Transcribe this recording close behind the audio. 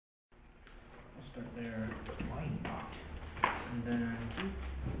start there. Why not? And then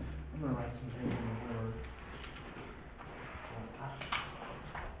I'm gonna write some things on the board.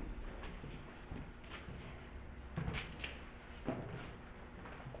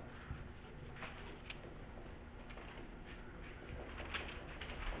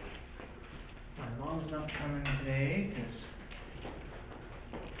 My mom's not coming today because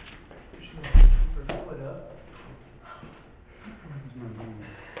she wants to keep her foot up.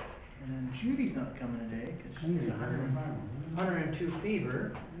 And then Judy's not coming today because she has 102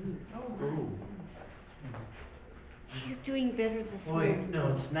 fever. Oh. She's doing better this Oh, wait, morning. no,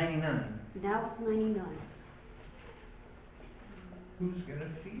 it's 99. Now it's 99. Who's gonna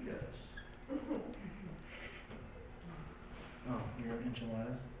feed us? Oh, your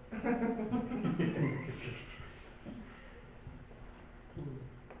enchiladas?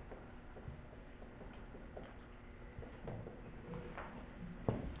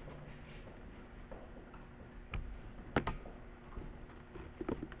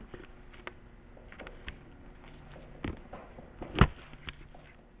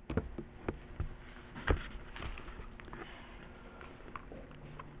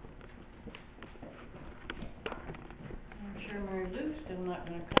 I'm sure Mary Lou's still not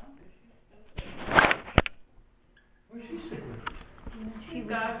gonna come, 'cause she's still Where's she sick with? sick. She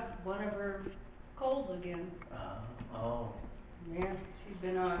got one of her colds again. Oh. Yeah, she's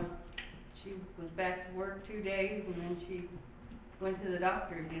been on, she was back to work 2 days and then she went to the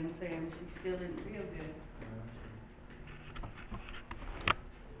doctor again saying she still didn't feel good.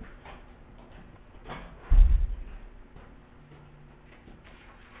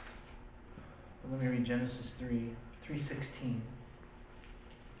 Let me read Genesis 3:16.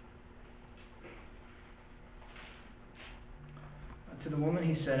 To the woman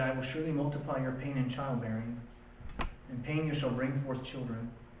he said, I will surely multiply your pain in childbearing. In pain you shall bring forth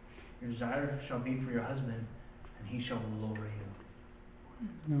children. Your desire shall be for your husband, and he shall rule over you.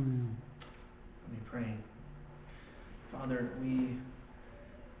 Let me pray. Father, we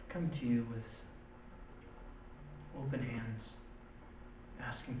come to you with open hands,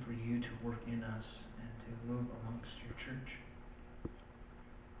 asking for you to work in us and to move amongst your church.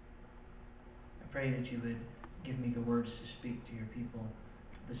 I pray that you would give me the words to speak to your people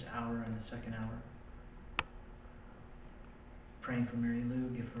this hour and the second hour. Praying for Mary Lou,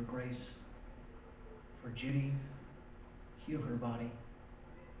 give her grace. For Judy, heal her body.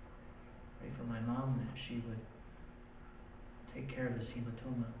 Pray for my mom that she would take care of this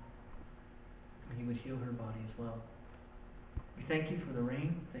hematoma and you would heal her body as well. We thank you for the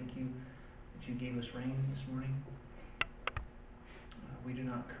rain. Thank you that you gave us rain this morning. We do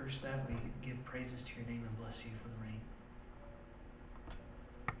not curse that. We give praises to your name and bless you for the rain.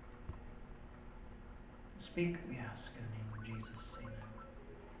 Speak, we ask in the name of Jesus. Amen.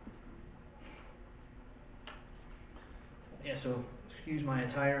 Yeah, so excuse my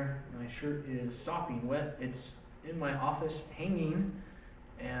attire. My shirt is sopping wet. It's in my office hanging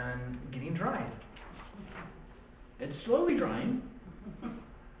and getting dried. It's slowly drying.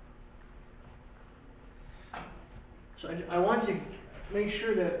 So I want to make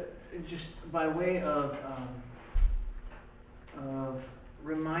sure that, just by way of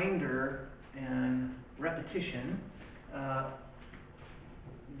reminder and repetition,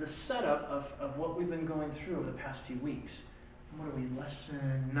 the setup of what we've been going through over the past few weeks. What are we,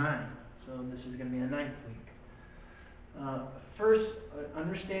 lesson 9? So this is going to be the 9th week. First,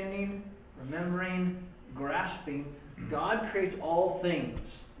 understanding, remembering, grasping, God creates all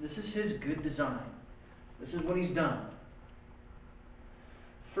things. This is his good design. This is what he's done.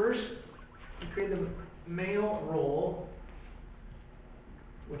 First, he created the male role,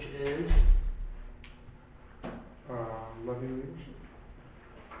 which is Loving leadership.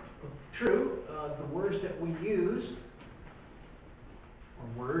 true. The words that we used, or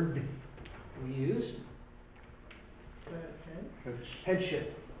word we used,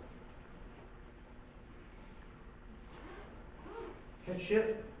 headship.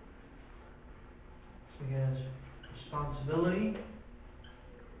 Headship. So he has responsibility.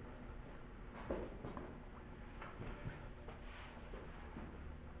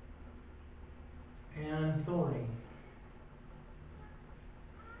 And authority.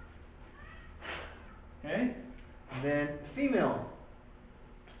 Okay? And then female.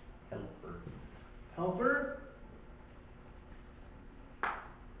 Helper. Helper.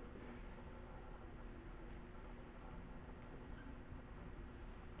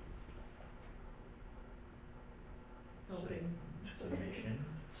 Helping. Submission.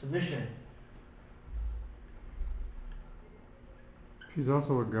 Submission. She's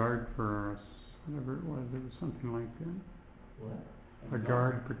also a guard for us, whatever it was something like that. What? of A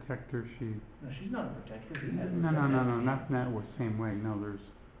guard, protector, she, No, she's not a protector. He has. no, not in that same way, no,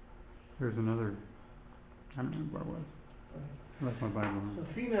 there's another, I don't remember what it was. I left my Bible The on.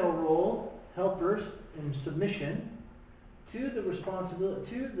 female role, helpers in submission to the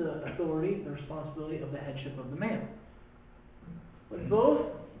authority, the responsibility of the headship of the male. When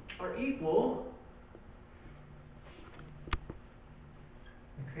both are equal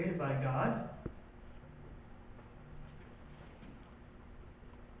and created by God,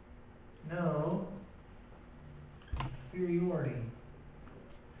 no inferiority.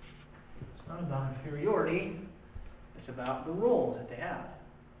 It's not about inferiority, it's about the roles that they have.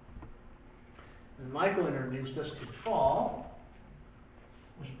 And Michael introduced us to fall,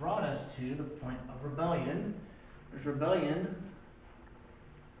 which brought us to the point of rebellion. There's rebellion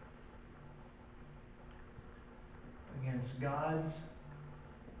against God's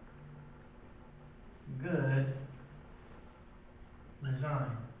good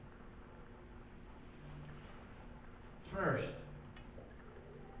design. First,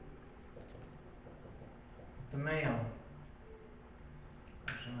 the male.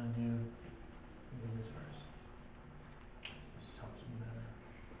 Actually, I'm going to do this first. This helps me better.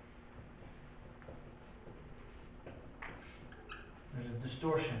 There's a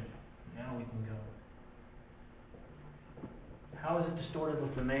distortion. Now we can go. How is it distorted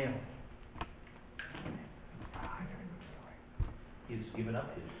with the male? He's given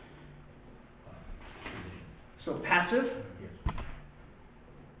up his position. So passive, Yes.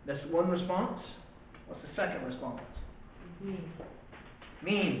 that's one response. What's the second response?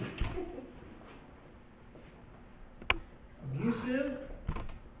 Mean. Abusive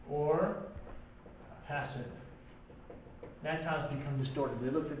or passive. That's how it's become distorted. We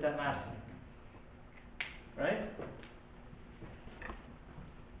looked at that last week. Right?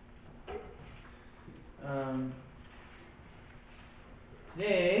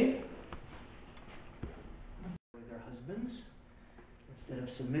 Today, with their husbands, instead of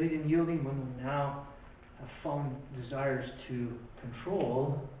submitting and yielding, women now have fallen desires to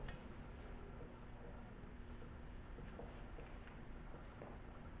control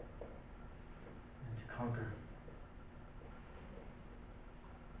and to conquer.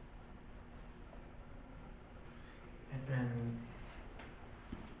 And then,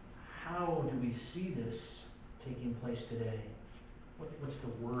 how do we see this taking place today? What's the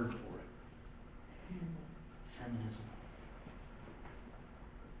word for it? Feminism.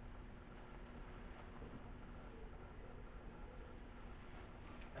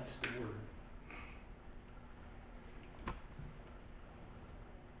 That's the word.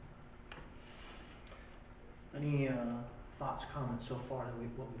 Any thoughts, comments so far that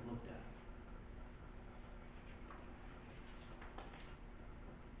what we've looked at?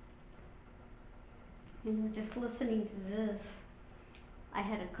 You know, just listening to this, I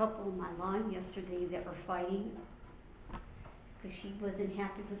had a couple in my line yesterday that were fighting because she wasn't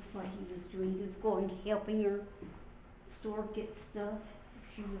happy with what he was doing. He was going, helping her store get stuff.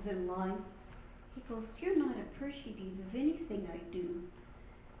 She was in line. He goes, "You're not appreciative of anything I do."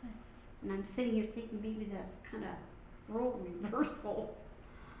 And I'm sitting here thinking maybe that's kind of role reversal.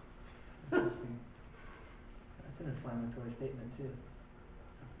 Interesting. That's an inflammatory statement too.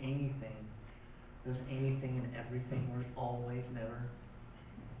 Anything. Those anything and everything words, always, never.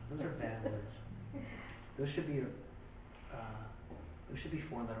 Those are bad words. Those should be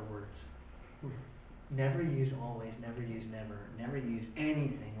 4-letter words. Never use always, never use never, never use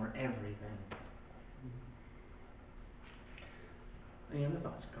anything or everything. Any other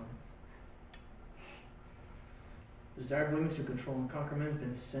thoughts, comments? Desire of women to control and conquer men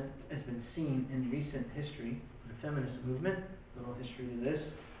has been seen in recent history. The feminist movement, little history to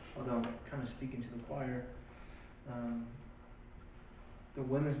this, although I'm kind of speaking to the choir. The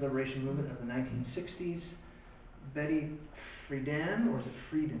women's liberation movement of the 1960s. Betty Friedan, or is it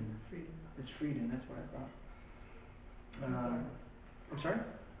Frieden? Freedom. It's Frieden, that's what I thought. I'm sorry?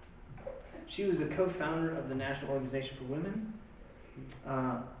 She was a co-founder of the National Organization for Women.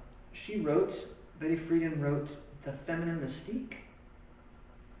 Betty Friedan wrote The Feminine Mystique.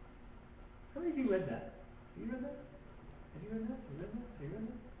 How many of you read that? Have you read that? Have you read that? Have you read that? Have you read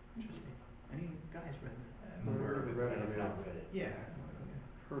that? Interesting. Any guys read that? I'm aware of it, but I have not read it. Yeah.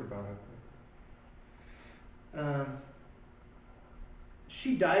 Heard about it.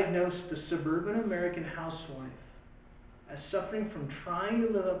 She diagnosed the suburban American housewife as suffering from trying to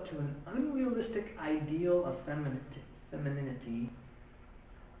live up to an unrealistic ideal of femininity,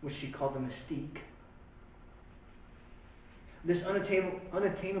 which she called the mystique. This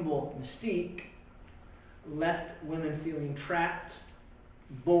unattainable mystique left women feeling trapped,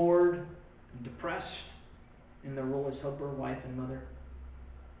 bored, and depressed in their role as helper, wife, and mother.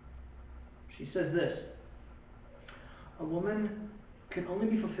 She says this: a woman could only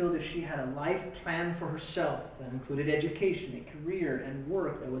be fulfilled if she had a life plan for herself that included education, a career, and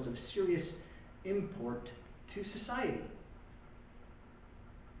work that was of serious import to society.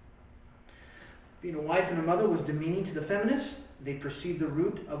 Being a wife and a mother was demeaning to the feminists. They perceived the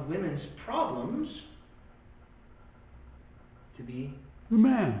root of women's problems to be The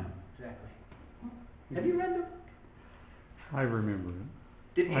man. exactly. Have you read the book? I remember it.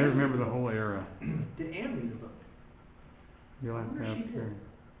 Did I Anne remember read the whole era. Did Anne read the book? You'll have to wonder if ask she did. her.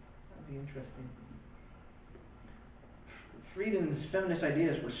 That'd be interesting. Frieden's feminist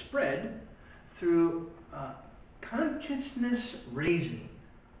ideas were spread through consciousness raising.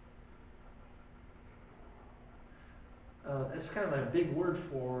 That's kind of a big word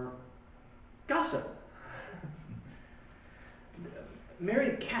for gossip.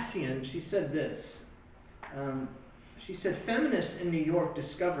 Mary Cassian, she said this. She said, feminists in New York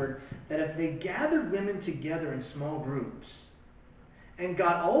discovered that if they gathered women together in small groups and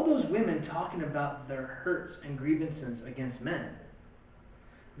got all those women talking about their hurts and grievances against men,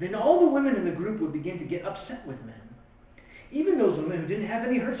 then all the women in the group would begin to get upset with men, even those women who didn't have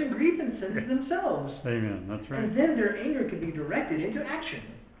any hurts and grievances themselves. Amen. That's right. And then their anger could be directed into action.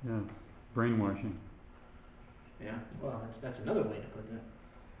 Yes. Brainwashing. Yeah, well, that's another way to put that.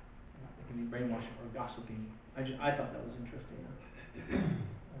 It can be brainwashing or gossiping. I thought that was interesting.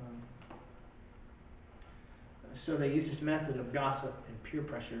 So they used this method of gossip and peer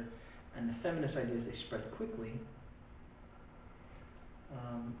pressure, and the feminist ideas, they spread quickly.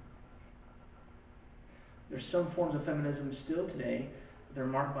 There's some forms of feminism still today. They're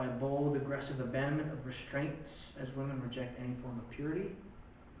marked by a bold, aggressive abandonment of restraints as women reject any form of purity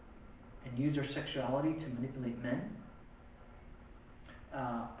and use their sexuality to manipulate men.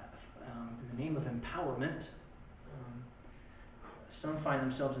 In the name of empowerment, some find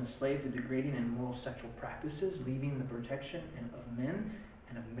themselves enslaved to degrading and immoral sexual practices, leaving the protection of men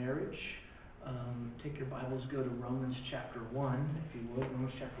and of marriage. Take your Bibles, go to Romans chapter 1, if you would.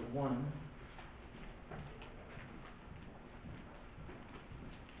 Romans chapter 1.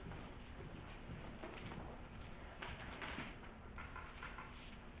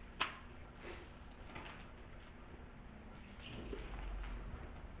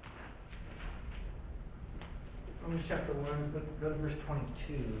 Romans chapter 1, go to verse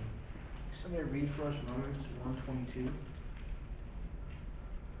 22. Somebody read for us Romans 1:22.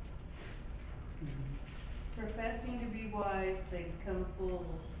 Professing to be wise, they become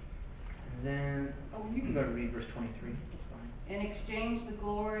fools, And then, you can go to read verse 23. That's fine. and exchange the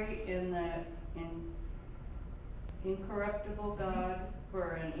glory in the incorruptible God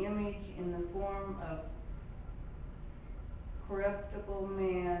for an image in the form of corruptible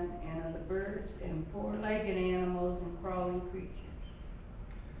man, and of the birds and four-legged animals and crawling creatures.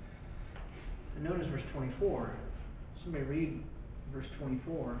 And notice verse 24. Somebody read verse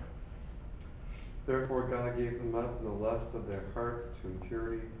 24. Therefore God gave them up in the lusts of their hearts to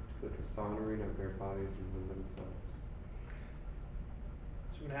impurity, to the dishonoring of their bodies among themselves.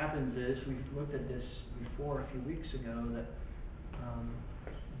 So what happens is, we've looked at this before a few weeks ago, that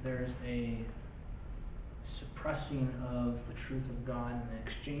there's a suppressing of the truth of God and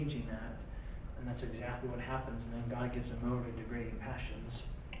exchanging that, and that's exactly what happens, and then God gives them over to degrading passions.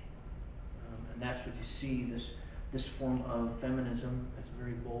 And that's what you see, this form of feminism that's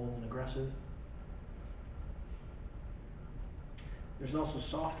very bold and aggressive. There's also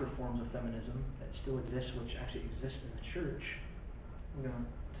softer forms of feminism that still exist, which actually exist in the church. We're going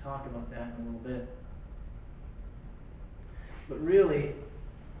to talk about that in a little bit. But really,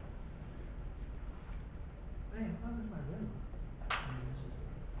 man, what is my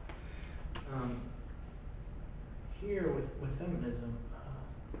room? Here with feminism,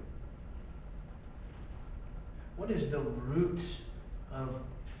 what is the root of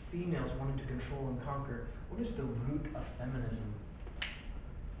females wanting to control and conquer? What is the root of feminism?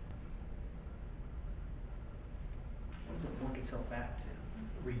 What does it work itself back to?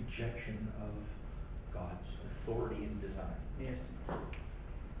 Rejection of God's authority and design. Yes.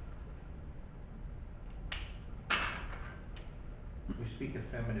 We speak of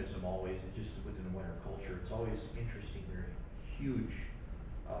feminism always, it's just within the winter culture. It's always interesting, very huge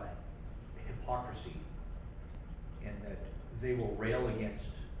hypocrisy, in that they will rail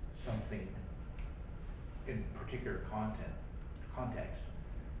against something in particular context,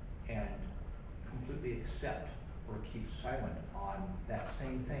 and completely accept or keep silent on that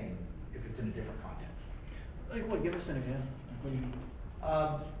same thing if it's in a different context. Like what? Give us an example. Like what do you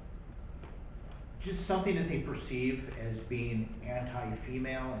mean? Just something that they perceive as being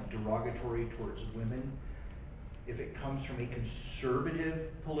anti-female and derogatory towards women. If it comes from a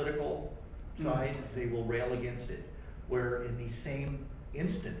conservative political side, they will rail against it. Where in the same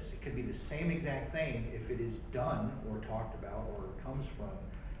instance, it could be the same exact thing if it is done or talked about or comes from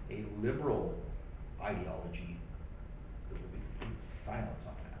a liberal ideology, there will be complete silence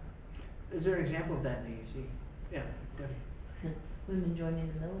on that. Is there an example of that that you see? Yeah, definitely. Women joining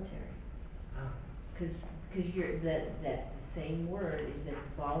the military. Cause that's the same word, is that's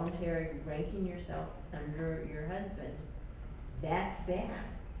voluntary, ranking yourself under your husband. That's bad,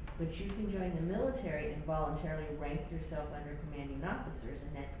 but you can join the military and voluntarily rank yourself under commanding officers,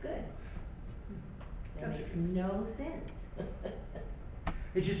 and that's good. That That's makes good. no sense.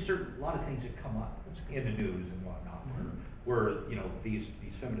 It's just certain, a lot of things that come up in the news and whatnot, where, you know, these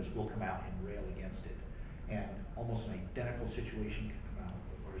feminists will come out and rail against it. And almost an identical situation can come out,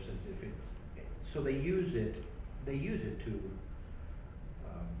 where it says if it's, so they use it to,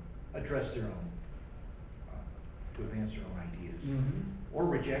 address their own, to advance their own ideas. Mm-hmm. Or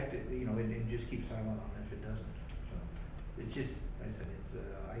reject it, you know, and just keep silent on it if it doesn't. So, it's just, like I said, it's,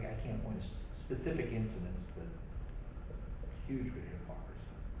 I can't point to specific incidents, but huge bit of hypocrisy.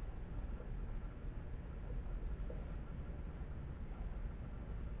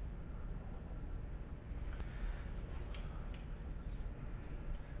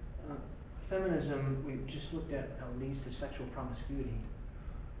 Feminism, we just looked at how it leads to sexual promiscuity.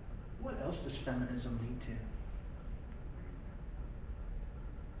 What else does feminism lead to?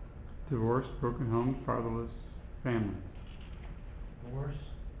 Divorce, broken homes, fatherless families. Divorce?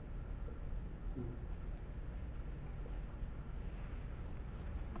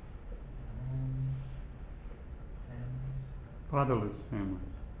 Fatherless families.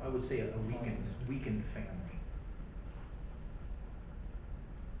 I would say a weakened family.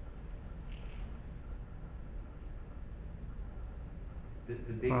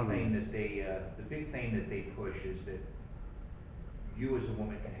 The big Father. thing that they, the big thing that they push is that you as a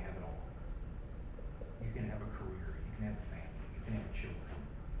woman can have it all. You can have a career, you can have a family, you can have children.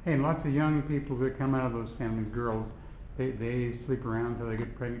 Hey, and lots of young people that come out of those families, girls, they sleep around until they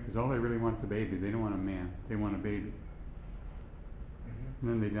get pregnant because all they really want is a baby. They don't want a man. They want a baby. And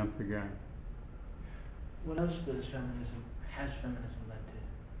then they dump the guy. What else has feminism led to?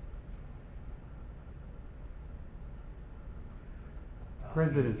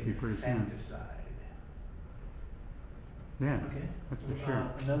 Presidency, pretty soon. Infanticide. Yes, Okay. that's for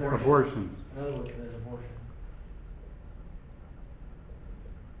sure. Another Abortions. Another look at abortion.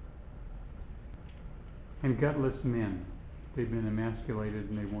 And gutless men. They've been emasculated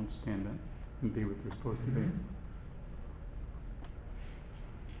and they won't stand up and be what they're supposed to be. I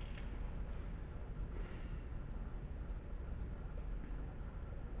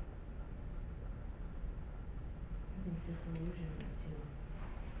think disillusionment too.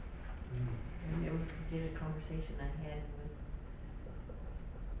 I never forget a conversation I had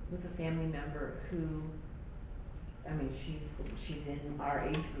with a family member who, I mean, she's in our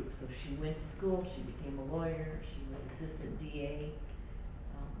age group, so she went to school, she became a lawyer, she was assistant DA.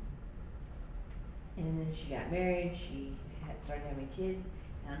 And then she got married, she started having kids,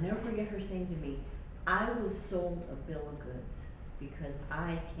 and I'll never forget her saying to me, I was sold a bill of goods because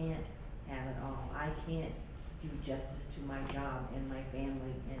I can't have it all. I can't do justice to my job and my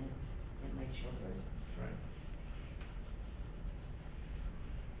family and my children. That's right.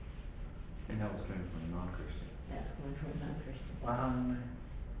 And that was coming from a non-Christian. That's going from a non-Christian. Wow.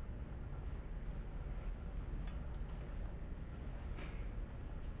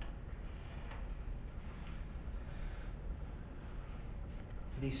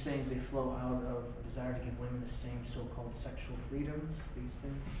 These things, they flow out of a desire to give women the same so-called sexual freedoms, these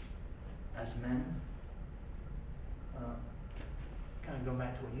things, as men. Kind of go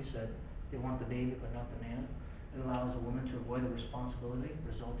back to what you said, they want the baby but not the man. It allows a woman to avoid the responsibility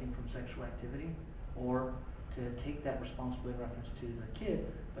resulting from sexual activity, or to take that responsibility in reference to the kid,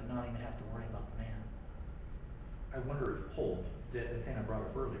 but not even have to worry about the man. I wonder if polled, the thing I brought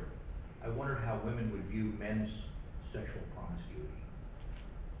up earlier, I wondered how women would view men's sexual promiscuity.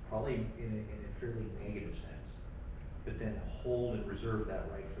 Probably in a fairly negative sense, but then hold and reserve that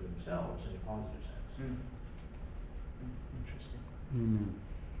right for themselves in a positive sense. Interesting. Amen.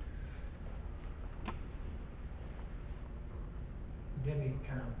 Debbie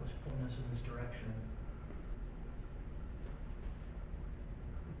kind of was pulling us in this direction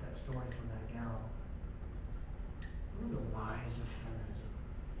with that story from that gal. What are the lies of feminism?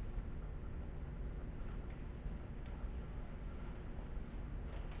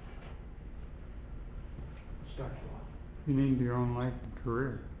 Start you off. You need your own life and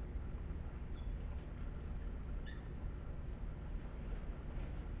career.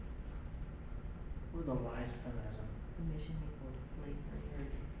 What are the lies of feminism? Submission equals slavery or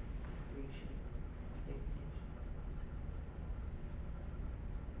creation.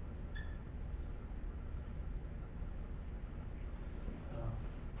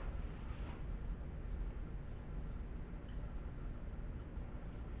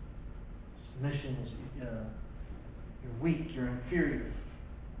 Submission is, you're weak, you're inferior.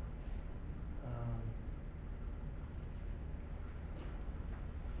 Um,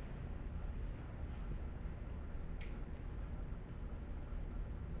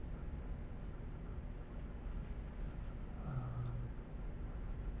 um,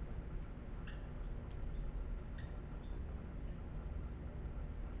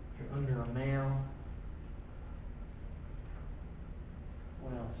 you're under a male.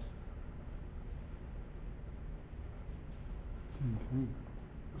 What else? Same thing.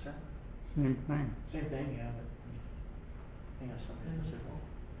 What's that? Same thing. Same thing, yeah, but I think that's something specific. Unequal.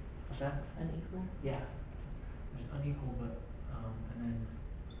 What's that? Unequal. Yeah, there's unequal, but, and then,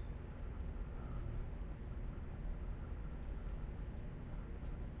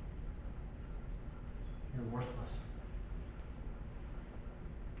 you're worthless.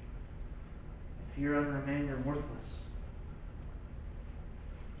 If you're under a man, you're worthless.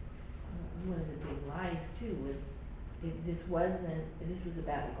 One of the big lies too was, this was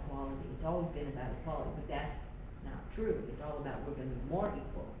about equality. It's always been about equality, but that's not true. It's all about we're gonna be more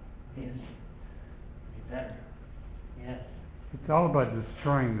equal. Yes. Be better. Yes. It's all about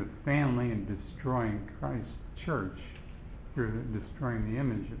destroying the family and destroying Christ's church. You're destroying the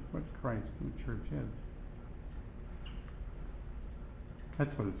image of what Christ and the church is.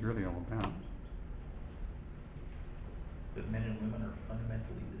 That's what it's really all about. But men and women are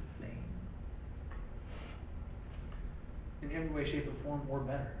fundamentally the same. In every way, shape, or form, or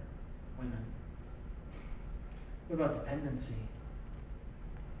better, women. What about dependency?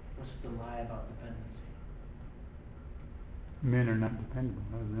 What's the lie about dependency? Men are not dependable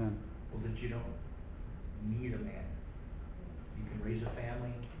other than. Well, that you don't need a man. You can raise a family,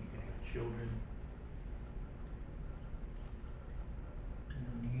 you can have children.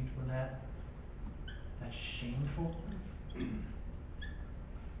 No need for that. That's shameful.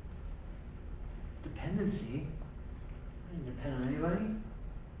 Dependency. I didn't depend on anybody.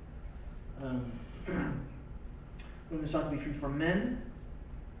 Women sought to be free from men,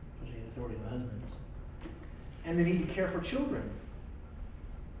 especially the authority of husbands, and the need to care for children.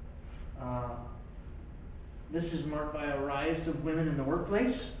 This is marked by a rise of women in the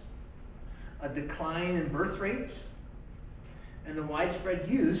workplace, a decline in birth rates, and the widespread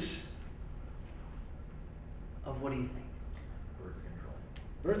use of, what do you think? Birth control.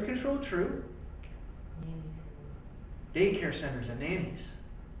 Birth control, true. Daycare centers and nannies.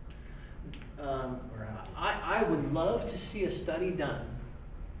 I would love to see a study done.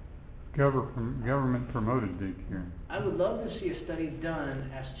 Government promoted daycare. I would love to see a study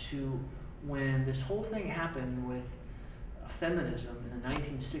done as to when this whole thing happened with feminism in the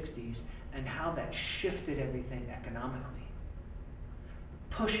 1960s and how that shifted everything economically.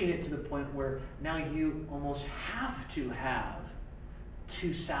 Pushing it to the point where now you almost have to have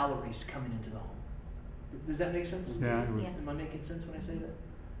 2 salaries coming into the home. Does that make sense? Yeah, it was. Yeah. Am I making sense when I say that?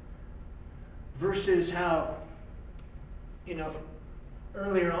 Versus how,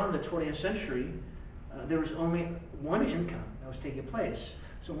 earlier on in the 20th century, there was only one income that was taking place.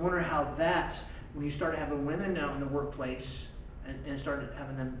 So I wonder how that, when you started having women now in the workplace and started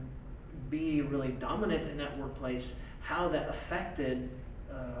having them be really dominant in that workplace, how that affected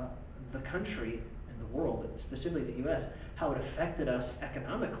the country and the world, but specifically the U.S., how it affected us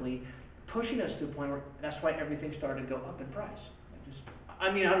economically, pushing us to a point where that's why everything started to go up in price.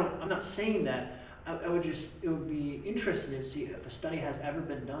 I'm not saying that. It would be interesting to see if a study has ever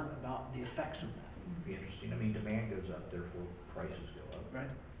been done about the effects of that. It'd be interesting. I mean, demand goes up, therefore prices go up. Right.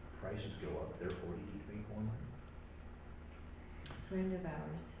 Prices go up, therefore you need to make more money. A friend of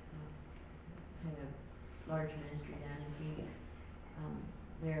ours had a large ministry down in Phoenix,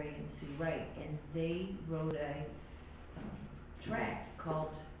 Larry and Sue Wright, and they wrote a tract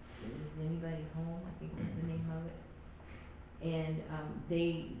called "Is Anybody Home?" I think was the name of it. And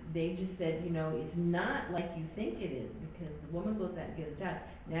they just said, it's not like you think it is, because the woman goes out and gets a job.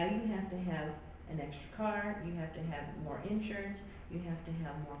 Now you have to have an extra car, you have to have more insurance, you have to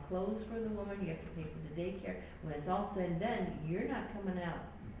have more clothes for the woman, you have to pay for the daycare. When it's all said and done, you're not coming out,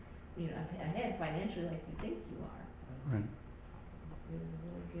 ahead financially like you think you are. Right. It was a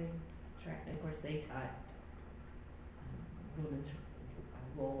really good track. And of course, they taught women's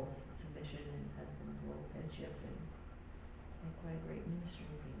role as submission and husband's role as headship, and had quite a great ministry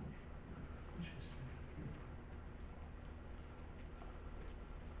in Phoenix. Interesting.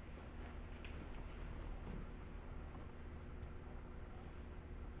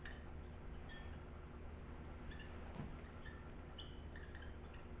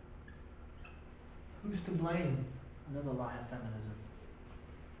 Who's to blame? Another lie of feminism.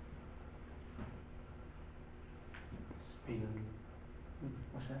 Men.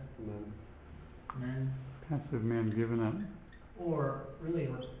 What's that? Men. men, Passive man giving up. or really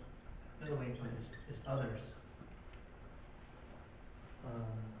what, another way to put it is others.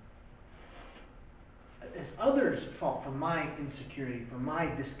 It's others' fault for my insecurity, for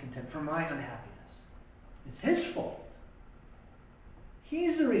my discontent, for my unhappiness. It's his fault.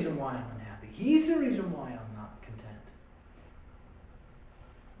 He's the reason why I'm unhappy. He's the reason why I'm not content.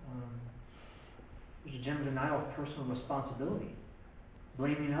 There's a general denial of personal responsibility,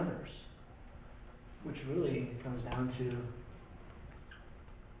 blaming others, which really comes down to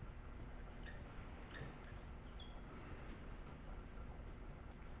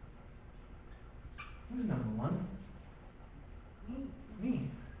who's number one? Me.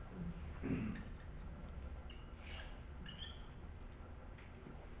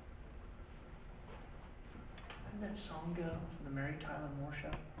 How did that song go? The Mary Tyler Moore Show?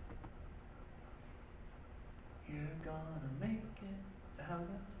 You're gonna make it. Is that how it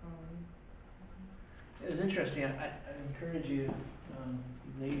goes? It was interesting. I encourage you,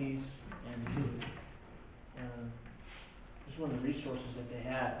 ladies and you, just one of the resources that they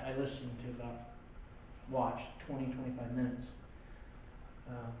had. I listened to watched 20, 25 minutes.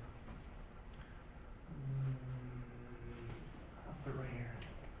 I'll put it right here.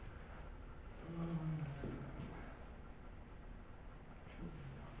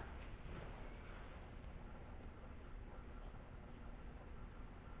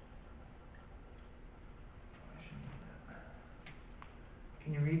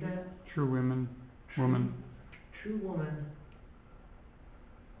 Can you read that? True women, woman.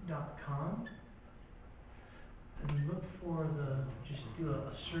 Truewoman.com. And you look for just do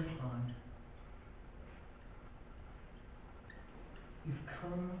a search on You've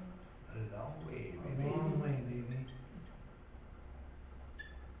Come A Long Way, a Long Way, baby.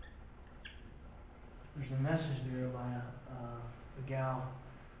 There's a message there by a gal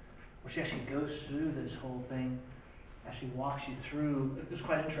where she actually goes through this whole thing, actually walks you through. It was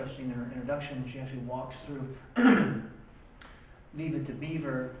quite interesting in her introduction. She actually walks through Leave It to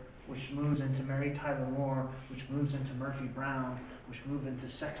Beaver, which moves into Mary Tyler Moore, which moves into Murphy Brown, which move into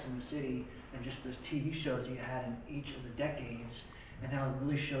Sex and the City, and just those TV shows you had in each of the decades, and how it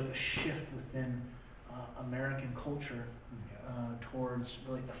really showed a shift within American culture towards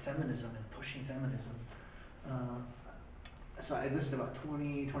really the feminism and pushing feminism. So I listened to about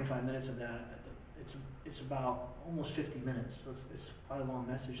 20, 25 minutes of that. It's about almost 50 minutes, so it's quite a long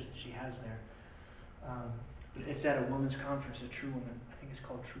message that she has there. But it's at a women's conference, a True Woman. I think it's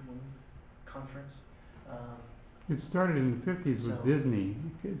called True Woman Conference. It started in the 50s with So- Disney,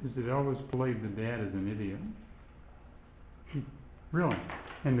 because it always played the dad as an idiot. Really.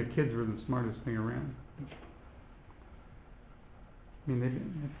 And the kids were the smartest thing around. I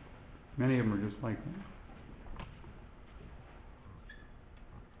mean, many of them are just like that.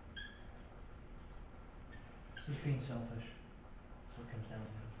 It's just being selfish. That's what it comes down to.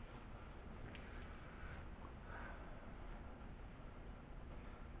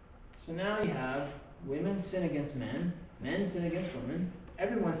 So now you have women sin against men sin against women,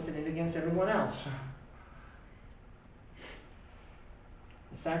 everyone's sinning against everyone else.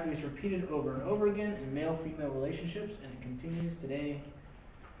 The cycle is repeated over and over again in male-female relationships, and it continues today.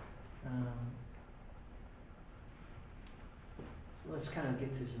 So let's kind of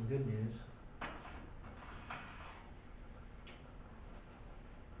get to some good news.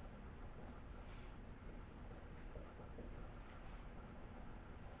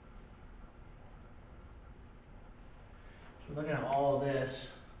 So looking at all of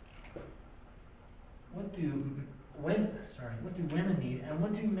this, what do women need, and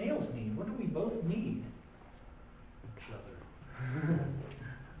what do males need? What do we both need? Each other.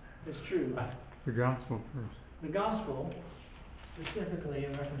 It's true. The gospel first. The gospel, specifically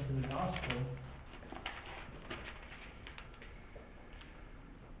in reference to the gospel,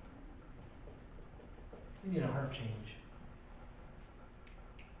 we need a heart change.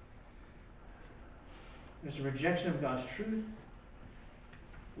 There's a rejection of God's truth.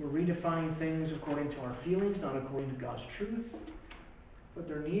 We're redefining things according to our feelings, not according to God's truth. But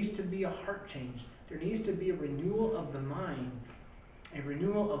there needs to be a heart change. There needs to be a renewal of the mind, a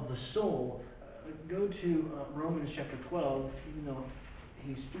renewal of the soul. Go to Romans chapter 12, even though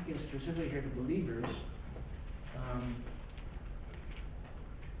he's speaking specifically here to believers.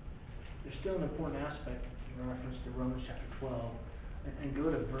 There's still an important aspect in reference to Romans chapter 12. And go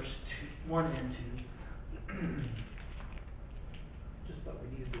to verse 1 and 2. Just thought we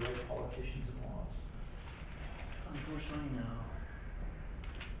needed the right politicians and laws. Unfortunately, no.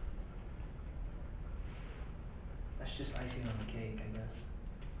 That's just icing on the cake, I guess.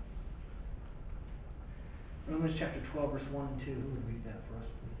 Romans chapter 12, verse 1 and 2. Who would read that for us,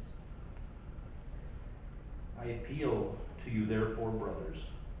 please? I appeal to you therefore,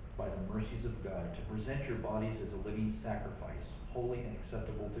 brothers, by the mercies of God, to present your bodies as a living sacrifice, holy and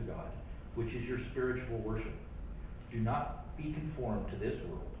acceptable to God, which is your spiritual worship. Do not be conformed to this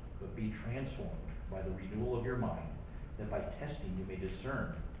world, but be transformed by the renewal of your mind, that by testing you may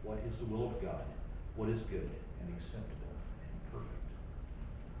discern what is the will of God, what is good and acceptable and perfect.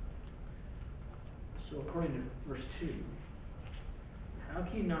 So according to verse 2, how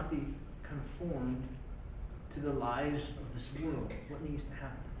can you not be conformed to the lies of this world? What needs to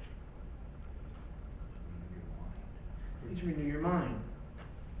happen? Renew your mind. You need to renew your mind.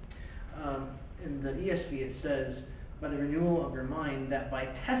 In the ESV it says, by the renewal of your mind, that by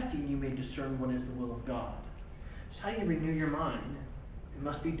testing you may discern what is the will of God. So how do you renew your mind? It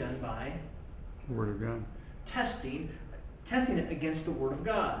must be done by Word of God. testing it against the Word of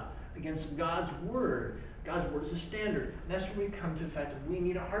God, against God's Word. God's Word is a standard. And that's where we come to the fact that we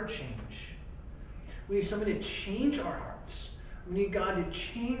need a heart change. We need somebody to change our hearts. We need God to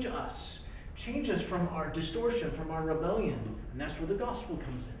change us from our distortion, from our rebellion. And that's where the gospel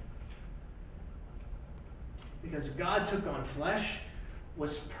comes in. Because God took on flesh,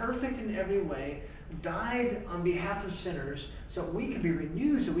 was perfect in every way, died on behalf of sinners, so we can be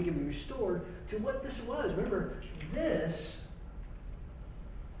renewed, so we can be restored to what this was. Remember, this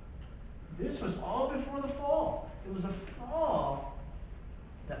was all before the fall. It was the fall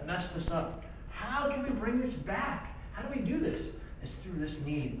that messed us up. How can we bring this back? How do we do this? It's through this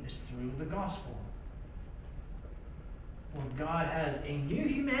need. It's through the gospel. When God has a new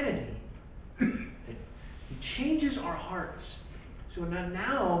humanity, He changes our hearts. So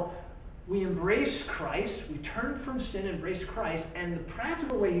now we embrace Christ. We turn from sin, embrace Christ. And the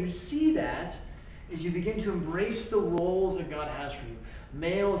practical way you see that is you begin to embrace the roles that God has for you.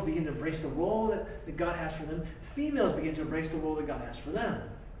 Males begin to embrace the role that God has for them. Females begin to embrace the role that God has for them.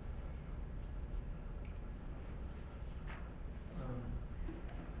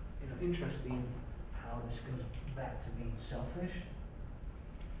 Interesting how this goes back to being selfish.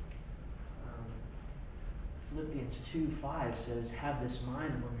 Philippians 2:5 says, have this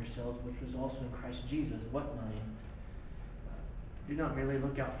mind among yourselves, which was also in Christ Jesus. What mind? Do not merely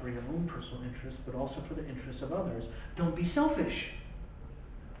look out for your own personal interests, but also for the interests of others. Don't be selfish.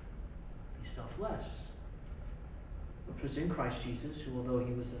 Be selfless. Which was in Christ Jesus, who, although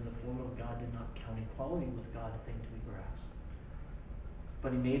he was in the form of God, did not count equality with God a thing to be grasped.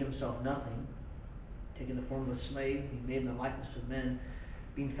 But he made himself nothing, taking the form of a slave, he made in the likeness of men.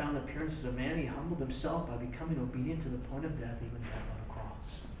 Being found in appearance as a man, he humbled himself by becoming obedient to the point of death, even death on a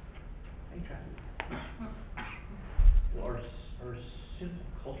cross. Hey, Travis. Well, our sinful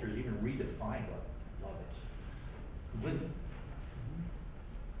culture has even redefined what love is. Completely.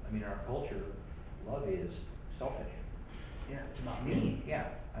 I mean, our culture, love is selfish. Yeah, it's about me. Yeah,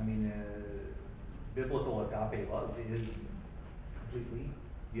 I mean, biblical agape love is completely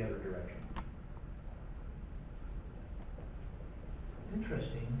the other direction.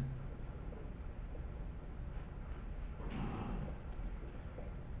 Interesting.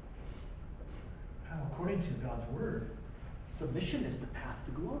 How, according to God's word, submission is the path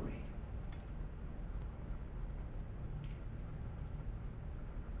to glory.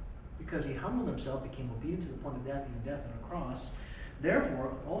 Because he humbled himself, became obedient to the point of death, even death on a cross.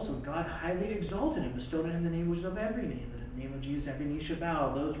 Therefore, also God highly exalted him, bestowed on him the name which is of every name, that in the name of Jesus every knee should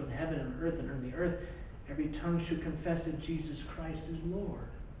bow, those who are in heaven and earth and under the earth, every tongue should confess that Jesus Christ is Lord.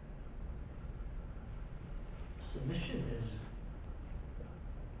 Submission is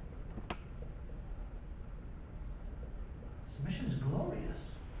glorious.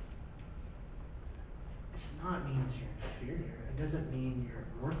 It's not means you're inferior. It doesn't mean you're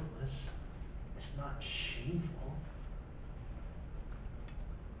worthless. It's not shameful.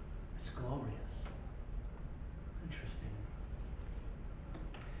 It's glorious. Interesting.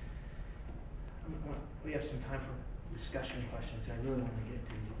 We have some time for discussion questions. I really want to get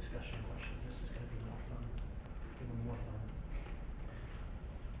into these discussion questions. This is going to be more fun. Even more fun.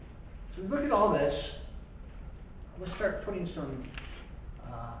 So we've looked at all this. Let's start putting some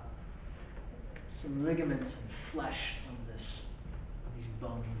ligaments and flesh on these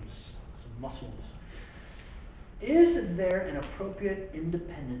bones, some muscles. Is there an appropriate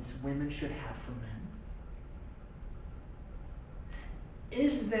independence women should have from men?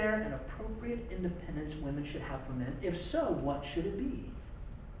 Is there an appropriate independence women should have from men? If so, what should it be?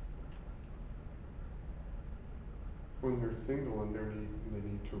 When they're single and they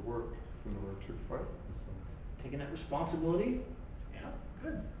need to work in order to fight themselves. Taking that responsibility? Yeah,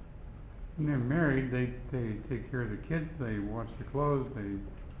 good. When they're married, they take care of the kids, they wash the clothes, they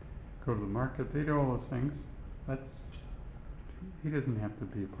go to the market, they do all those things. He doesn't have to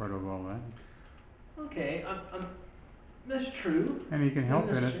be a part of all that. Okay, that's true. And he can help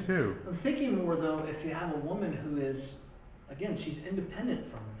in That's it true. too. I'm thinking more though, if you have a woman who is, again, she's independent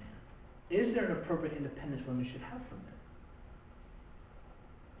from a man. Is there an appropriate independence women should have from men?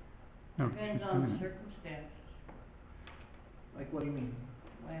 No, 'cause Depends she's on the doing it. circumstances. Like, what do you mean?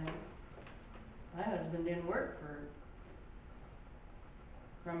 Well, my husband didn't work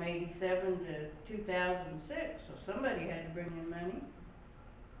from 87 to 2006, so somebody had to bring in money.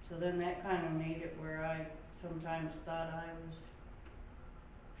 So then that kind of made it where I sometimes thought I was,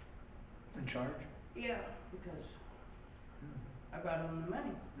 In charge? yeah, because Mm. I brought home the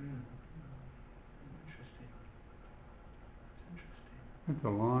money. Interesting. That's interesting. It's a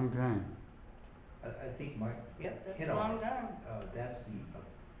long time. I think Mike Yep, that's hit a on long it. time. That's the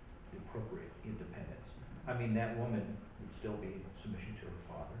appropriate independence. I mean, that woman would still be submission to her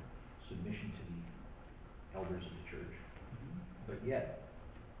father, submission to the elders of the church, but yet,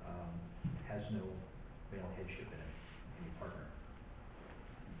 has no male headship in it, any partner.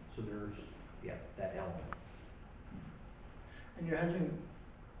 So there's, yeah, that element. And your husband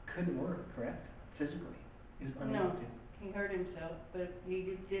couldn't work, correct? Physically? He was unable No. to. He hurt himself, but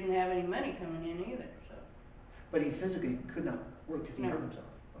he didn't have any money coming in either, so, But he physically could not work because he No. hurt himself.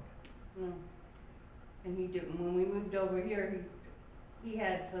 Okay. no. And he didn't, when we moved over here, he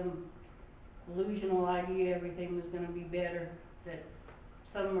had some delusional idea everything was gonna be better, that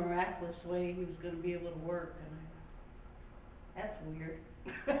some miraculous way he was gonna be able to work, and that's weird.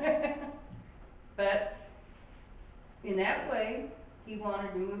 But in that way, he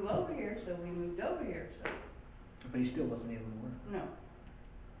wanted to move over here, so we moved over here, so, But he still wasn't able to work. no.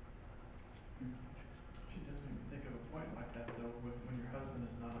 She doesn't even think of a point like that though, when your husband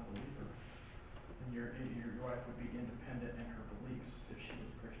is not a believer, and your wife would be independent in her beliefs if she was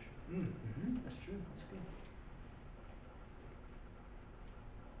a Christian. Mm-hmm. That's true. That's good.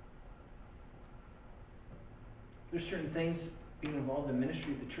 There's certain things being involved in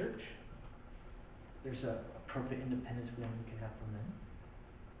ministry of the church. There's a appropriate independence women can have from men.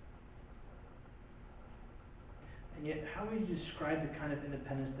 And yet, how would you describe the kind of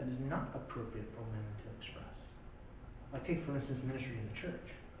independence that is not appropriate for women to express? Like take, for instance, ministry in the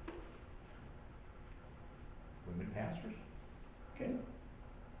church. Women pastors? Okay?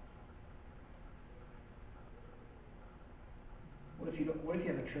 What if you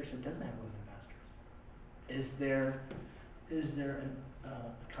have a church that doesn't have women pastors? Is there a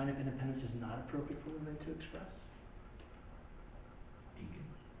kind of independence that's not appropriate for women to express?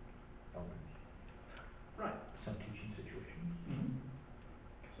 Deacons, elders, Right. some teaching situations. Mm-hmm.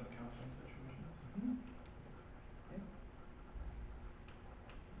 Some counseling situations. Mm-hmm.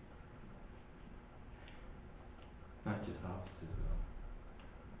 Not just offices though.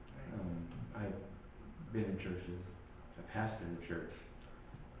 I've been in churches, I pastored a church.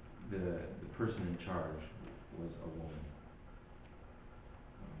 The person in charge was a woman.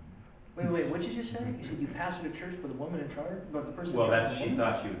 Wait, what did you just say? You said you pastored a church with a woman in charge, but the person Well, in charge that's, was a she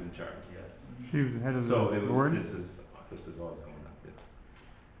woman? thought she was in charge, yes. She was the head of So the it board. was, this is always going up, it's,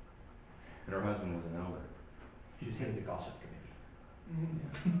 and her husband was an elder. She's head of the gossip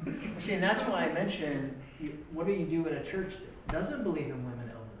committee. See, and that's why I mentioned, what do you do in a church that doesn't believe in women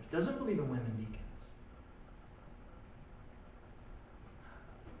elders, doesn't believe in women deacons?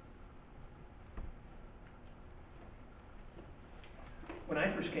 When I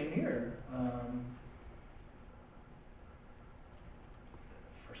first came here,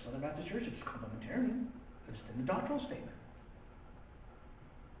 First Southern Baptist Church, it was complementarian, it was in the doctrinal statement.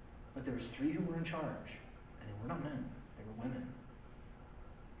 But there was 3 who were in charge, and they were not men, they were women.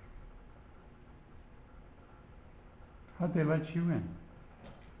 How'd they let you in?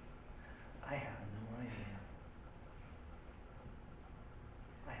 I have no idea.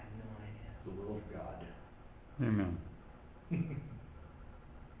 I have no idea. The will of God. Amen.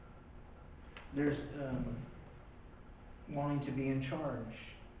 There's wanting to be in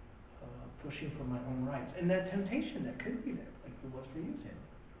charge, pushing for my own rights, and that temptation that could be there, like it was for you, Sandy.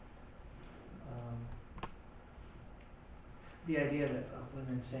 The idea that of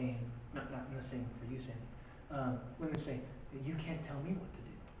women saying, not saying for you, Sandy, women saying, you can't tell me what to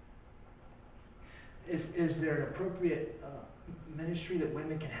do. Is there an appropriate ministry that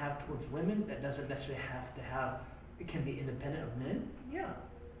women can have towards women that doesn't necessarily have to have, it can be independent of men? Yeah.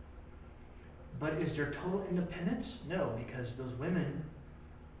 But is there total independence? No, because those women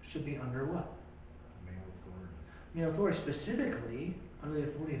should be under what? Male authority. Male authority, specifically under the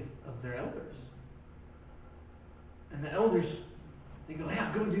authority of their elders. And the elders, they go,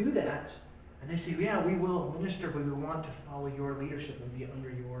 yeah, go do that. And they say, yeah, we will minister, but we want to follow your leadership and be under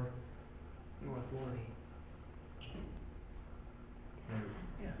your authority.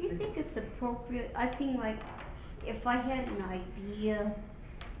 Yeah. You think it's it's appropriate, I think like, if I had an idea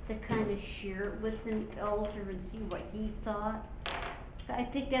to kind of share it with an elder and see what he thought, I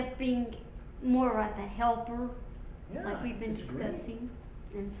think that's being more like a helper, Yeah, like we've been it's great. discussing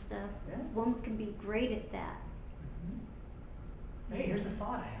and stuff. Yeah. One can be great at that, Hey, here's a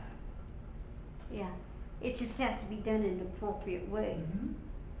thought I had. yeah. It just has to be done in an appropriate way,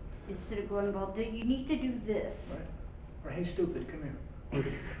 instead of going, well, you need to do this. Right. Or, hey, stupid, come here.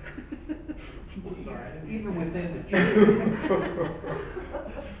 Sorry, I didn't Even say within that. the church,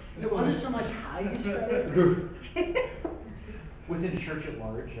 It wasn't so much how you said it. within the church at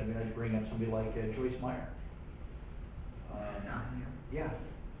large, I mean, I'd bring up somebody like Joyce Meyer. Yeah.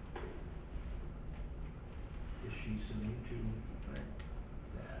 Is she submitting to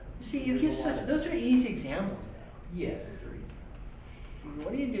that? See, you There's get a lot such, of- those are easy examples though. Yes, it's very easy. See,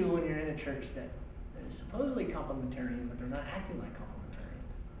 what do you do when you're in a church that is supposedly complementarian, but they're not acting like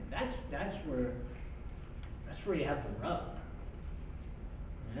complementarians? And that's where you have the rub.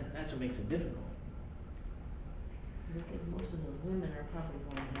 And that's what makes it difficult. Because most of those women are probably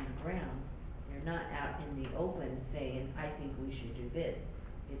going underground. They're not out in the open saying, I think we should do this.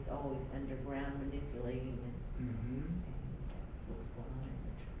 It's always underground manipulating and that's what's going on in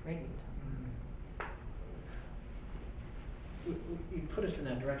the training time. You put us in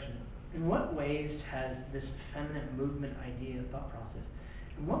that direction. In what ways has this feminine movement idea, thought process,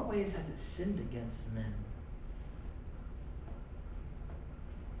 in what ways has it sinned against men?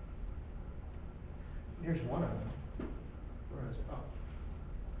 Here's one of them. Where is it? Oh.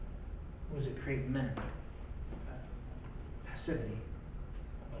 What does it create men? Passivity.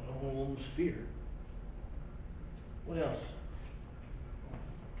 Almost fear. What else?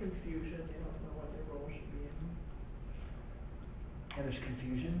 Confusion, they don't know what their role should be in. Yeah, there's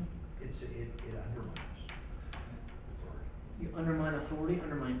confusion. It undermines authority. You undermine authority,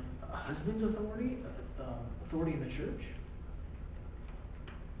 undermine a husband's authority, authority in the church.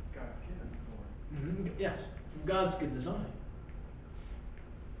 God given authority. Yes, God's good design.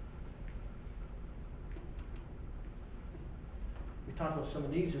 We talked about some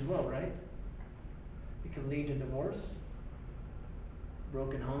of these as well, right? It can lead to divorce,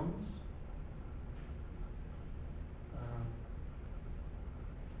 broken homes.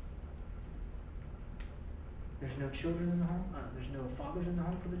 There's no children in the home. There's no fathers in the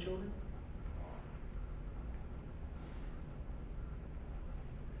home for the children.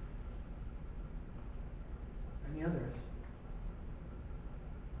 Any others?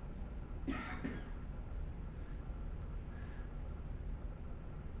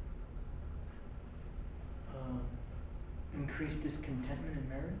 Increased discontentment in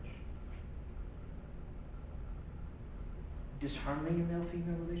marriage, disharmony in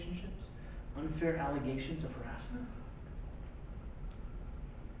male-female relationships, unfair allegations of harassment.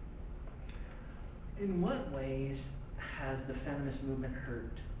 In what ways has the feminist movement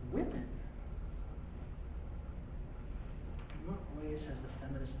hurt women? In what ways has the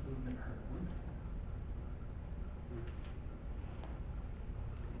feminist movement hurt women?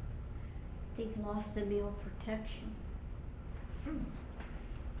 They've lost the male protection.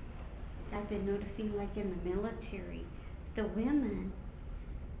 I've been noticing, like in the military, the women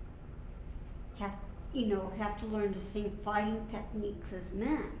have to learn the same fighting techniques as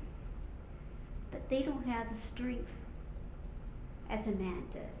men, but they don't have the strength as a man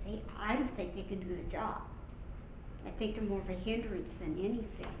does. I don't think they can do the job. I think they're more of a hindrance than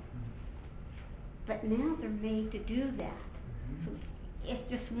anything. But now they're made to do that. So it's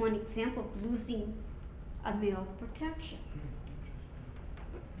just one example of losing a male protection.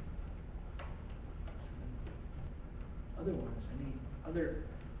 Other ones, any other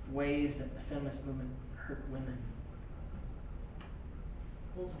ways that the feminist movement hurt women?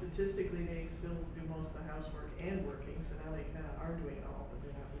 Well, statistically, they still do most of the housework and working, so now they kind of are doing it all, but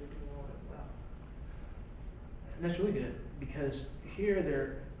they're not really doing all of it well. And that's really good, because here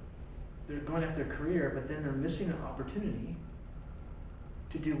they're going after their career, but then they're missing an opportunity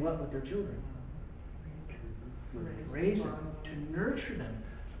to do what with their children? Raise them, to nurture them.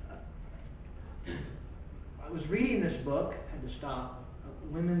 I was reading this book, had to stop,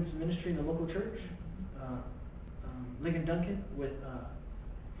 Women's Ministry in the Local Church, Ligon Duncan with,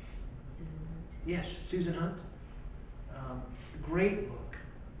 Susan Hunt. Great book.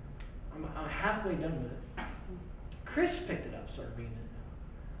 I'm halfway done with it. Chris picked it up, started reading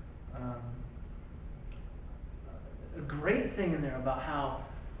it now. A great thing in there about how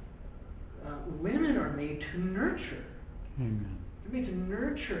women are made to nurture. Amen. They're made to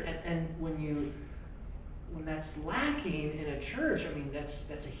nurture, and when that's lacking in a church, I mean that's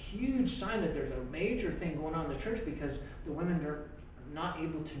a huge sign that there's a major thing going on in the church, because the women are not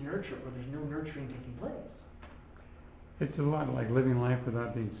able to nurture, or there's no nurturing taking place. It's a lot like living life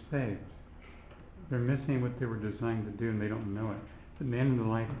without being saved. They're missing what they were designed to do and they don't know it. At the end of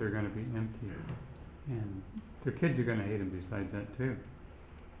the life, they're going to be empty. And their kids are going to hate them besides that too.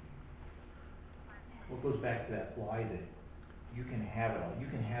 Well, it goes back to that lie that you can have it all. You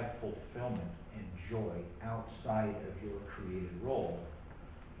can have fulfillment and joy outside of your created role.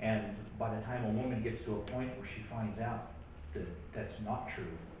 And by the time a woman gets to a point where she finds out that that's not true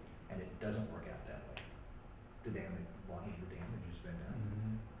and it doesn't work out that way, the damage, a lot of the damage has been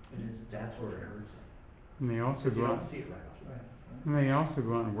done. It is. That's where it hurts. And they also Because you go out, don't see it right off the bat. and they also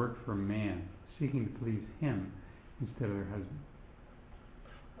go out and work for a man, seeking to please him instead of their husband.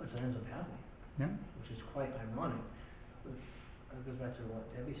 That's what ends up happening. Yeah. Which is quite ironic. But it goes back to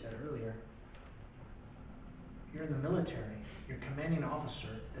what Debbie said earlier. You're in the military. Your commanding officer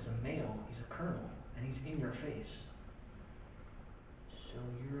is a male. He's a colonel, and he's in your face. So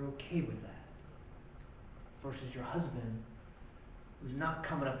you're okay with that. Versus your husband, who's not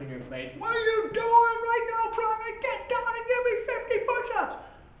coming up in your face. What are you doing right now, Private? Get down and give me 50 push-ups.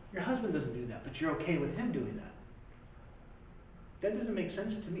 Your husband doesn't do that, but you're okay with him doing that. That doesn't make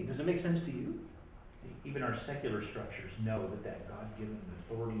sense to me. Does it make sense to you? Even our secular structures know that that God-given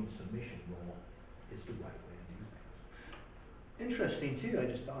authority and submission role is the right way to do things. Interesting too, I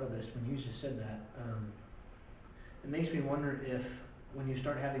just thought of this when you just said that. It makes me wonder if when you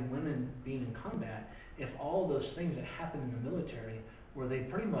start having women being in combat, if all those things that happen in the military, where they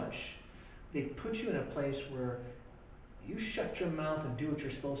pretty much, they put you in a place where you shut your mouth and do what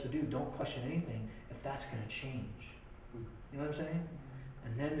you're supposed to do, don't question anything, if that's going to change. You know what I'm saying?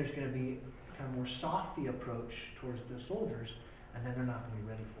 And then there's going to be kind of more softy approach towards the soldiers, and then they're not going to be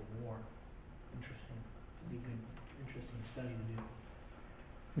ready for war. Interesting. It'd be a good, interesting study to do.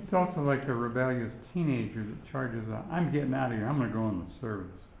 It's also like a rebellious teenager that charges out, I'm getting out of here, I'm going to go in the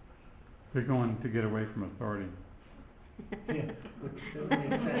service. They're going to get away from authority. Yeah, which doesn't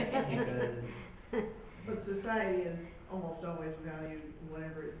make sense because But society has almost always valued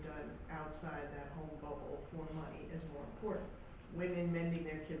whatever is done outside that home bubble for money is more important. Women mending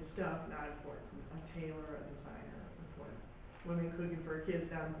their kids' stuff, not important. A tailor, a designer, important. Women cooking for her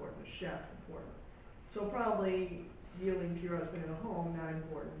kids, not important. A chef, important. So probably yielding to your husband in a home, not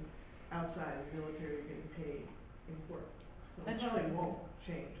important. Outside of the military, you're getting paid, important. So it That's probably right. won't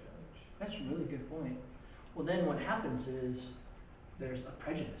change that much. that's a really good point. Well, then what happens is there's a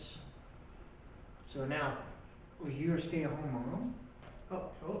prejudice. So now, well, you're a stay-at-home mom? Oh,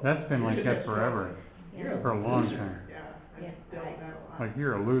 totally. That's been like You're that just forever, You're for a long loser. time. Yeah, Yeah, I dealt with that a lot. Like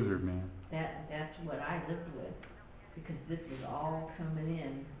you're a loser, man. That's what I lived with, because this was all coming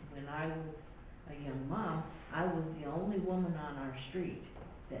in. When I was a young mom, I was the only woman on our street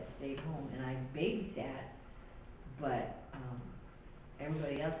that stayed home, and I babysat, but,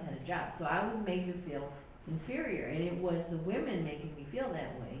 everybody else had a job. So I was made to feel inferior, and it was the women making me feel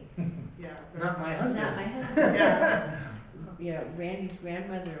that way, Yeah. Not my husband. not my husband. Yeah. Yeah, Randy's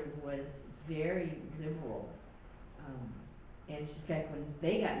grandmother was very liberal. And in fact, when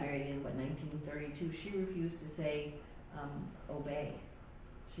they got married in, 1932, she refused to say, obey.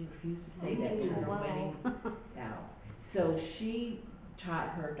 She refused to say that to her Wow. wedding vows. So she taught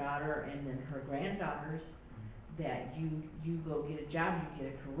her daughter and then her granddaughters that you go get a job, you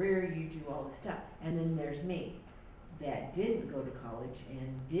get a career, you do all this stuff. And then there's me, that didn't go to college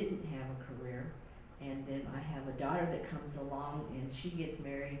and didn't have a career. And then I have a daughter that comes along and she gets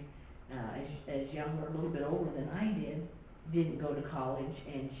married as young or a little bit older than I did, didn't go to college,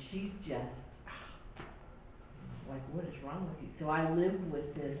 and she's just like, what is wrong with you? So I lived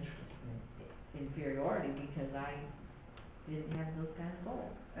with this inferiority because I didn't have those kind of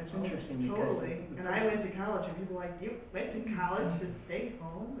goals. That's interesting because. Totally. And I went to college, and people were like, you went to college to stay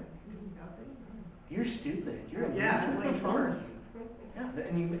home and do nothing? You're stupid. You're a loser. Yeah, like What's wrong with worse. you? Yeah,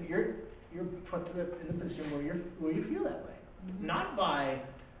 and you're put in a position where you feel that way, not by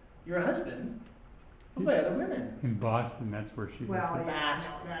your husband, but by other women. In Boston, that's where she gets Well, it. yeah,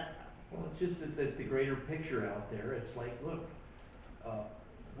 That's- no, that, Well, it's just that the greater picture out there, it's like, look,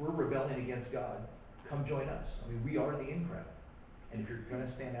 we're rebelling against God, come join us. I mean, we are the in-crowd. And if you're gonna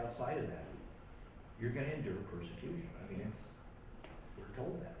stand outside of that, you're gonna endure persecution. I mean, we're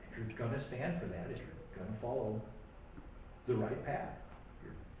told that. If you're gonna stand for that, if you're gonna follow the right path,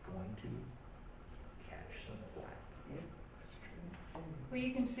 you're going to catch some flack. Well,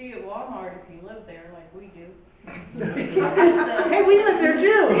 you can see at Walmart if you live there like we do. Hey, we live there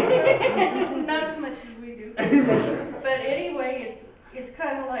too. Not as much as we do. But anyway, it's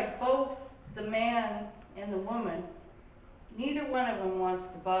kind of like both the man and the woman, neither one of them wants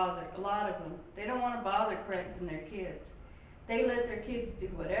to bother, a lot of them. They don't want to bother correcting their kids. they let their kids do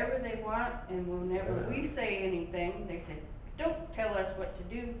whatever they want, and whenever we say anything, they say, don't tell us what to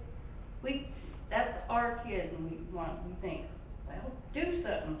do. That's our kid, and we think, well, do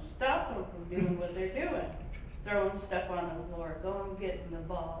something, stop them from doing what they're doing. Throwing stuff on the floor, going getting the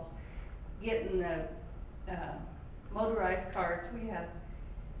balls, getting the motorized carts. We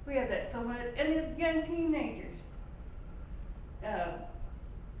have that so much, and the young teenagers. I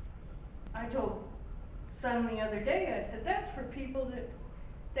told son the other day, I said, that's for people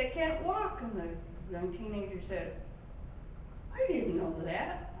that can't walk, and the young teenager said, I didn't know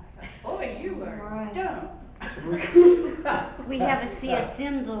that. I thought, boy, you are Right. dumb. We have a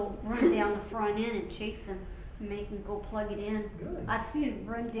CSM that'll run down the front end and chase him, and make him go plug it in. Good. I've seen him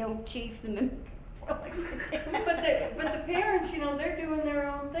run down, chase him, and plug it in. But the parents, they're doing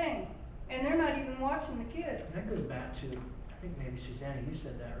their own thing, and they're not even watching the kids. And that goes back to, I think maybe Susanna, you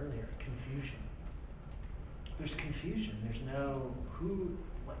said that earlier, confusion. There's confusion. There's no who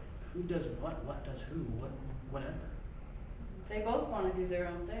does what does who, whatever. They both want to do their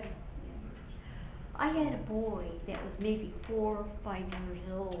own thing. I had a boy that was maybe 4 or 5 years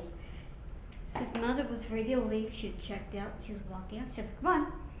old. His mother was ready to leave. She had checked out. She was walking out. She says, come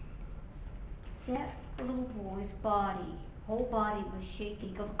on. That little boy's whole body was shaking.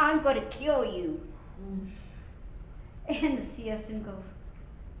 He goes, I'm going to kill you. And the CSM goes,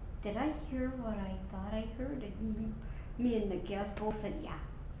 did I hear what I thought I heard? And me and the guest both said, yeah.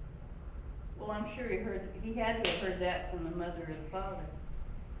 Well, I'm sure he had to have heard that from the mother or the father.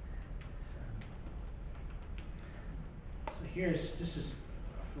 So this is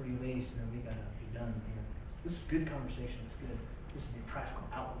for you ladies, and then we gotta be done here. This is good conversation. It's good. This is the practical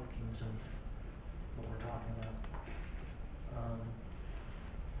outworkings of what we're talking about.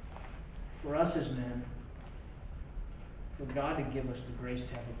 For us as men, for God to give us the grace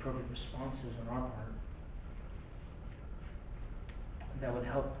to have appropriate responses on our part that would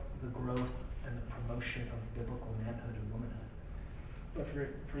help the growth and the promotion of biblical manhood and womanhood. But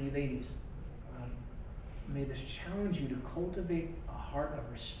for you ladies, may this challenge you to cultivate a heart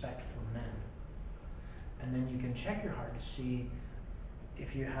of respect for men. And then you can check your heart to see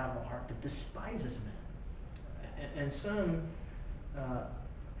if you have a heart that despises men. And some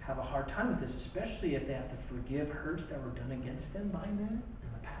have a hard time with this, especially if they have to forgive hurts that were done against them by men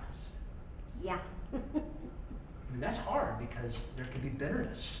in the past. Yeah. I mean, that's hard because there could be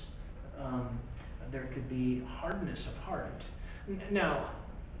bitterness. There could be hardness of heart. Now,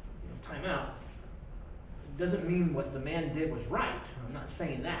 time out. It doesn't mean what the man did was right. I'm not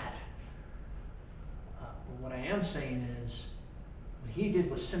saying that. But what I am saying is what he did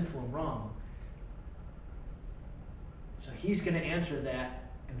was sinful and wrong. So he's going to answer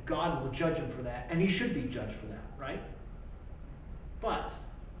that, and God will judge him for that, and he should be judged for that, right? But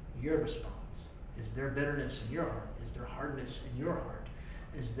your response, is there bitterness in your heart? Is there hardness in your heart?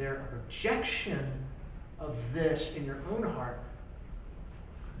 Is there a rejection of this in your own heart?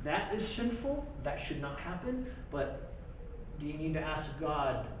 That is sinful. That should not happen. But do you need to ask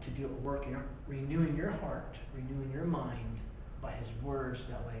God to do a work in renewing your heart, renewing your mind by his words?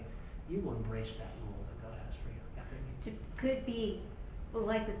 That way you will embrace that rule that God has for you. Yeah, It could be, well,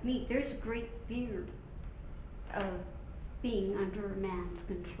 like with me, there's a great fear of being under a man's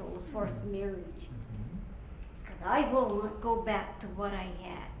control as far as marriage. Because I will not go back to what I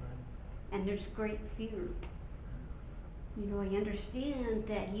had. And there's great fear. I understand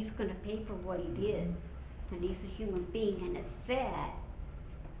that he's going to pay for what he did. And he's a human being, and it's sad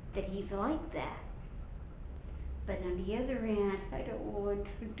that he's like that. But on the other hand, I don't want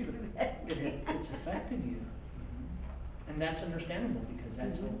to do that again. It's affected you. And that's understandable because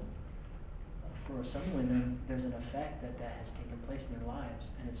that's for some women, there's an effect that has taken place in their lives.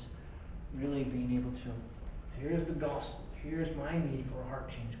 And it's really being able to, here's the gospel, here's my need for a heart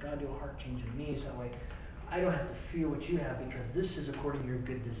change. God do a heart change in me so that way I don't have to fear what you have because this is according to your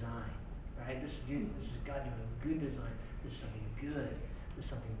good design. Right? This is God doing a good design. This is something good. This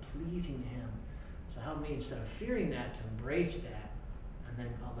is something pleasing to him. So help me, instead of fearing that, to embrace that, and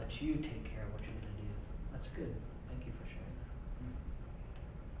then I'll let you take care of what you're going to do. That's good. Thank you for sharing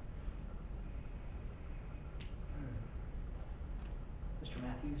that. Mr.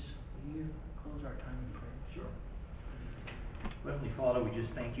 Matthews, will you close our time in prayer? Sure. Heavenly Father, we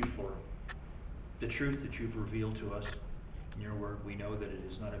just thank you for the truth that you've revealed to us in your word. We know that it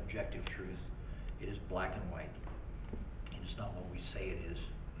is not objective truth. It is black and white. It is not what we say it is.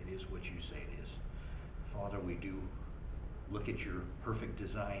 It is what you say it is. Father, we do look at your perfect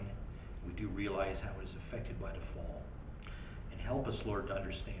design. We do realize how it is affected by the fall. And help us, Lord, to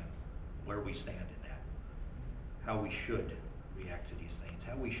understand where we stand in that, how we should react to these things,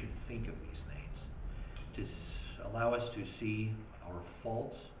 how we should think of these things, allow us to see our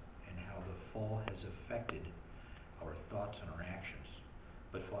faults and how the fall has affected our thoughts and our actions.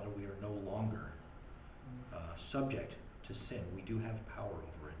 But Father, we are no longer subject to sin. We do have power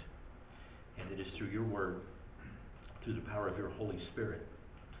over it. And it is through your word, through the power of your Holy Spirit,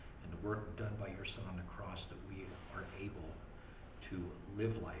 and the work done by your Son on the cross, that we are able to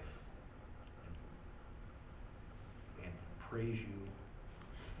live life and praise you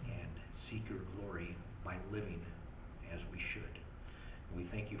and seek your glory by living as we should. And we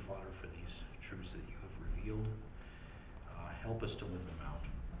thank you, Father, for these truths that you have revealed. Help us to live them out,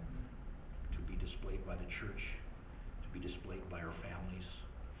 to be displayed by the church, to be displayed by our families,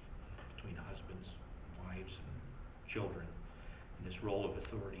 between husbands, wives, and children. In this role of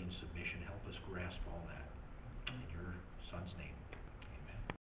authority and submission, help us grasp all that. In your Son's name.